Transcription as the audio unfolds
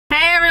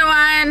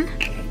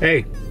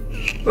Hey.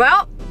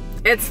 Well,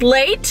 it's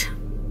late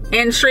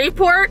in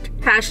Shreveport,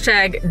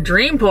 hashtag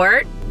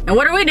Dreamport. And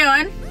what are we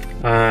doing?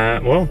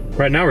 Well,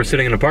 right now we're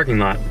sitting in a parking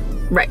lot.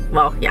 Right,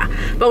 well, yeah.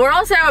 But we're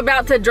also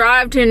about to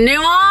drive to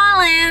New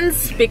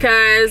Orleans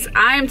because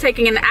I am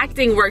taking an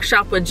acting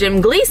workshop with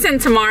Jim Gleason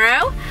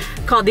tomorrow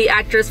called the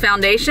Actors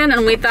Foundation,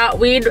 and we thought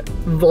we'd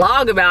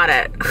vlog about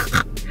it.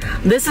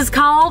 This is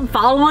called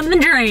Following the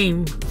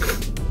Dream.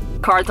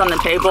 Cards on the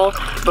table.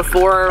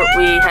 Before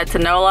we head to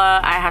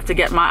NOLA, I have to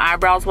get my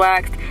eyebrows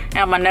waxed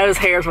and my nose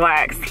hairs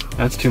waxed.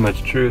 That's too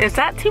much truth. Is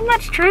that too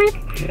much truth?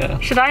 Yeah.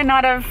 Should I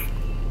not have?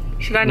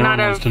 No one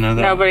wants to know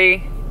that.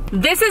 Nobody.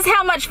 This is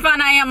how much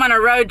fun I am on a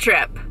road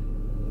trip.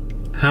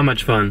 How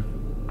much fun?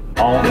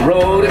 On the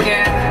road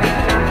again.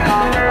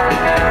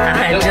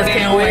 I just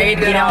can't wait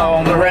to get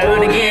on the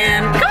road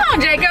again. Come on,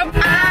 Jacob.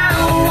 I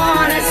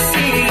wanna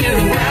see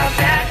you out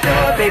that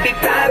door, baby.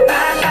 Bye,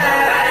 bye,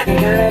 bye. You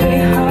gotta be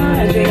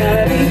hard, you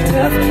gotta be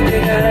tough, you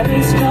gotta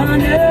be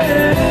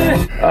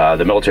stronger.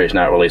 The military's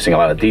not releasing a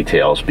lot of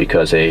details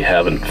because they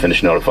haven't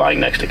finished notifying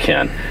next of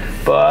kin,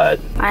 but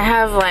I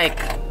have like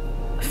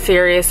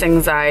serious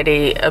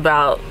anxiety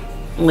about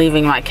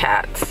leaving my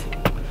cats.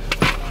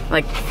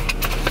 Like,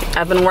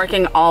 I've been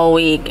working all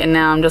week and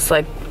now I'm just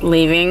like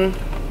leaving.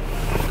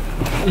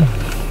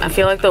 I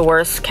feel like the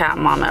worst cat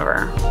mom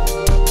ever.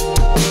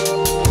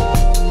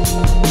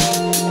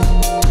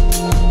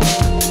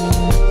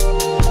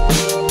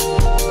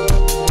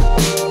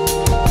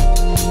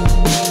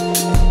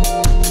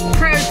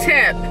 Pro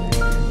tip,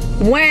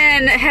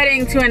 when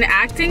heading to an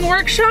acting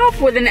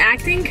workshop with an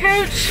acting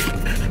coach,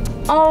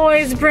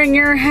 always bring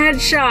your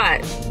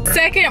headshot.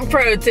 Second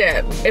pro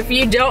tip, if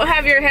you don't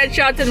have your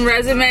headshots and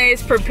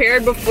resumes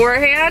prepared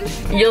beforehand,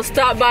 you'll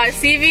stop by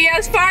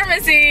CVS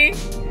Pharmacy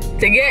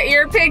to get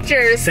your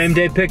pictures. Same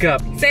day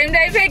pickup. Same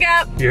day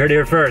pickup. You heard it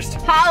here first.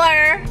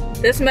 Holler.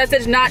 This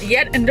message not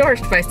yet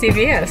endorsed by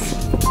CVS.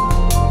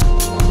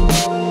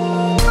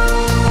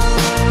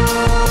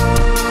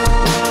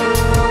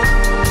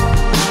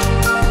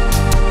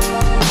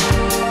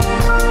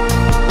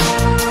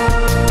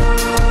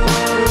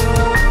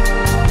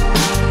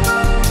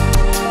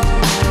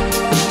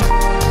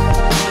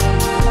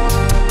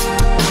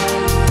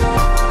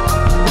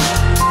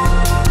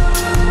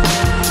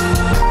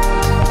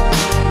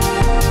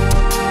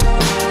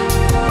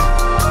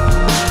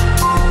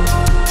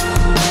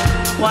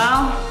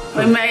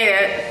 We made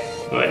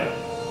it. What?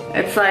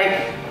 It's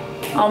like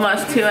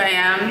almost 2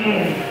 a.m.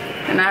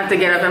 and I have to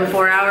get up in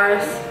 4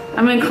 hours.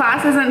 I mean,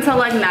 class isn't until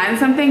like 9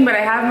 something, but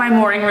I have my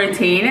morning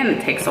routine and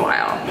it takes a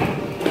while.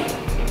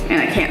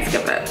 And I can't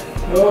skip it.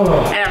 Oh.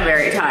 And I'm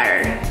very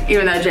tired,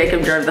 even though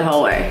Jacob drove the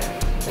whole way.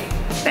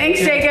 Thanks,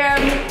 Jacob.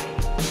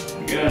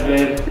 Good,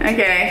 babe.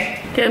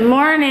 Okay. Good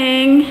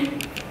morning.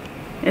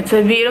 It's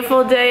a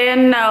beautiful day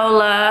in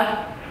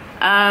NOLA.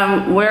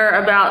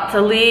 We're about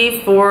to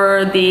leave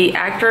for the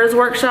actors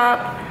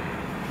workshop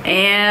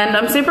and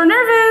I'm super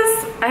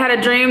nervous. I had a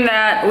dream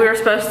that we were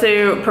supposed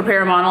to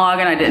prepare a monologue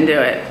and I didn't do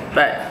it,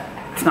 but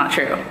it's not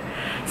true.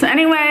 So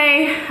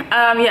anyway,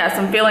 yes,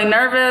 I'm feeling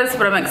nervous,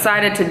 but I'm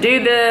excited to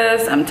do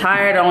this. I'm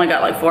tired, I only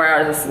got like 4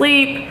 hours of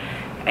sleep,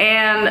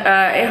 and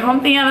I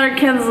hope the other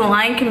kids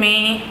like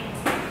me.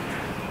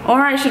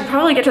 Or I should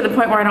probably get to the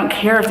point where I don't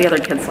care if the other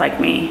kids like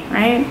me,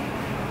 right?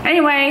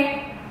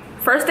 Anyway,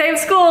 first day of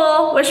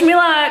school, wish me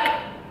luck.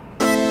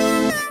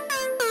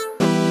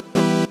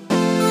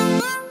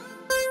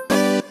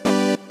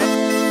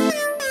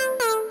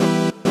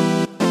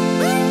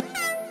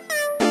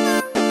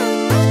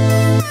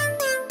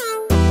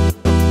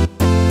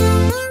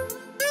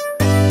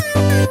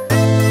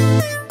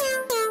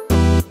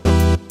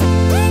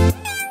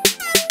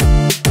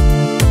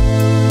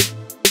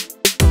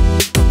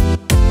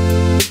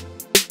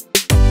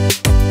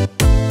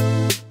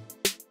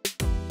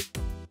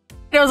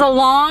 It was a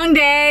long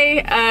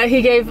day.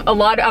 He gave a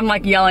lot. I'm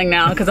like yelling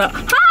now because hi,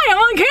 I'm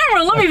on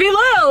camera. Let me be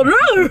loud.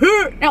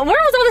 Now, where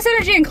was all this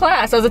energy in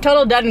class? I was a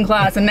total dud in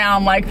class, and now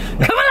I'm like,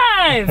 come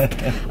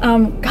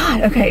alive.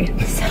 God, okay,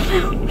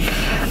 settle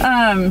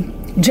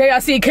down.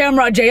 Jaya, see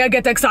camera. Jaya,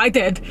 get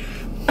excited.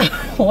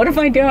 What am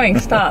I doing?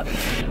 Stop.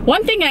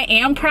 One thing I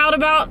am proud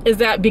about is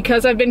that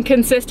because I've been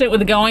consistent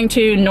with going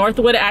to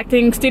Northwood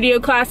acting studio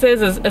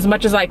classes as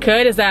much as I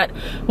could, is that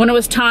when it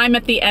was time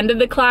at the end of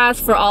the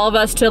class for all of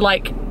us to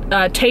like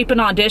tape an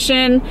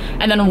audition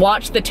and then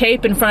watch the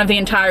tape in front of the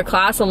entire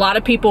class, a lot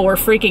of people were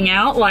freaking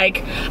out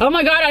like, oh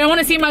my god, I don't want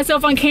to see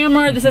myself on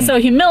camera, this is so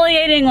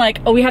humiliating,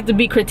 like, oh, we have to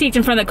be critiqued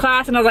in front of the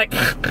class. And I was like,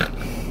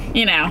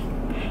 you know,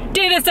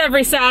 do this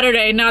every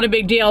Saturday, not a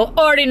big deal.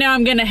 Already know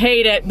I'm gonna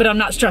hate it, but I'm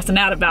not stressing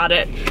out about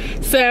it.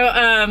 So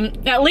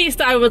at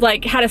least I would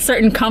like had a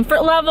certain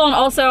comfort level, and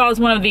also I was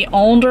one of the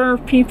older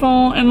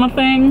people in the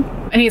thing.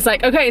 And he's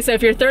like, okay, so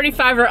if you're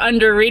 35 or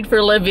under, read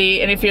for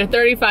Libby, and if you're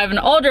 35 and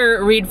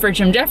older, read for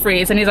Jim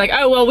Jeffries. And he's like,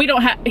 oh, well, we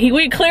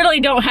clearly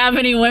don't have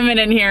any women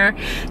in here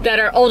that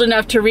are old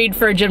enough to read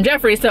for Jim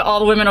Jeffries, so all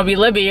the women will be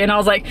Libby. And I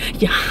was like,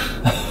 yeah.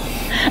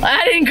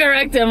 I didn't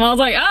correct him. I was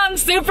like, I'm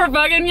super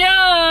fucking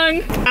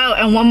young. Oh,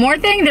 and one more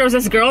thing, there was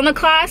this girl in the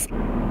class.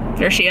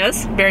 There she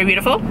is, very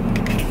beautiful.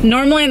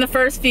 Normally in the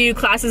first few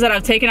classes that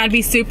I've taken, I'd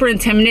be super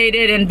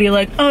intimidated and be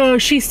like, oh,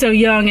 she's so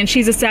young and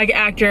she's a SAG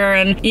actor,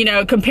 and you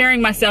know,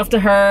 comparing myself to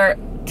her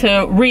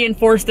to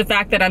reinforce the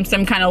fact that I'm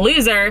some kind of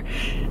loser.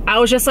 I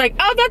was just like,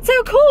 oh, that's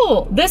so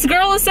cool. This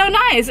girl is so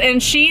nice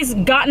and she's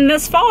gotten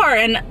this far,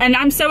 and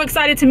I'm so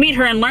excited to meet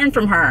her and learn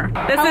from her.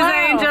 This is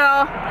Angel.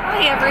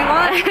 Hi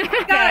everyone.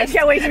 God, I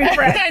can't wait to be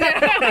friends.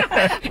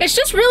 It's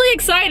just really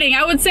exciting.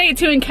 I would say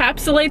to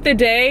encapsulate the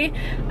day,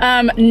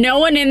 no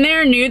one in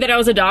there knew that I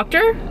was a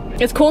doctor.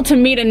 It's cool to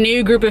meet a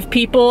new group of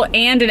people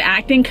and an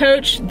acting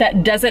coach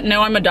that doesn't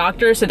know I'm a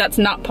doctor, so that's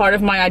not part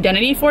of my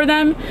identity for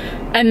them.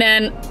 And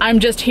then I'm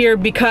just here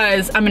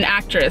because I'm an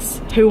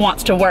actress who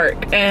wants to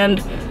work.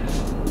 And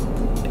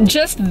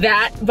just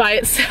that by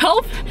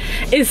itself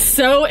is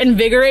so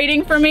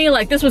invigorating for me.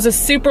 Like, this was a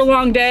super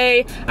long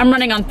day. I'm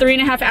running on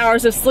 3.5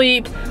 hours of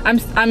sleep.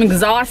 I'm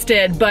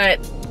exhausted, but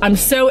I'm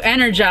so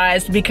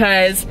energized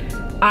because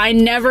I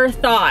never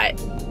thought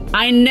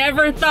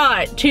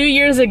 2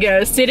 years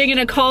ago, sitting in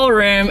a call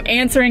room,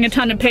 answering a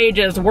ton of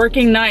pages,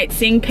 working nights,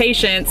 seeing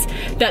patients,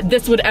 that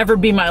this would ever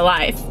be my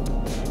life.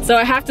 So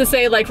I have to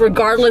say, like,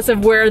 regardless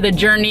of where the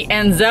journey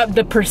ends up,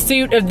 the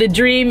pursuit of the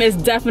dream is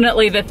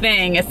definitely the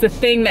thing. It's the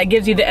thing that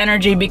gives you the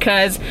energy,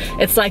 because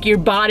it's like your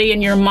body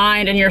and your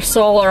mind and your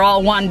soul are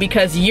all one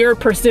because you're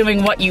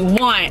pursuing what you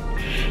want.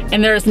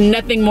 And there's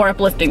nothing more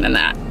uplifting than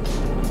that.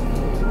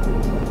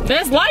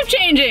 That's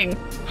life-changing.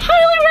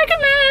 Highly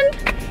recommend.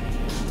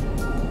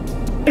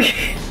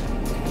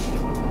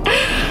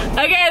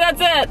 Okay, that's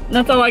it.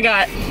 That's all I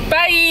got.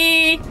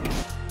 Bye.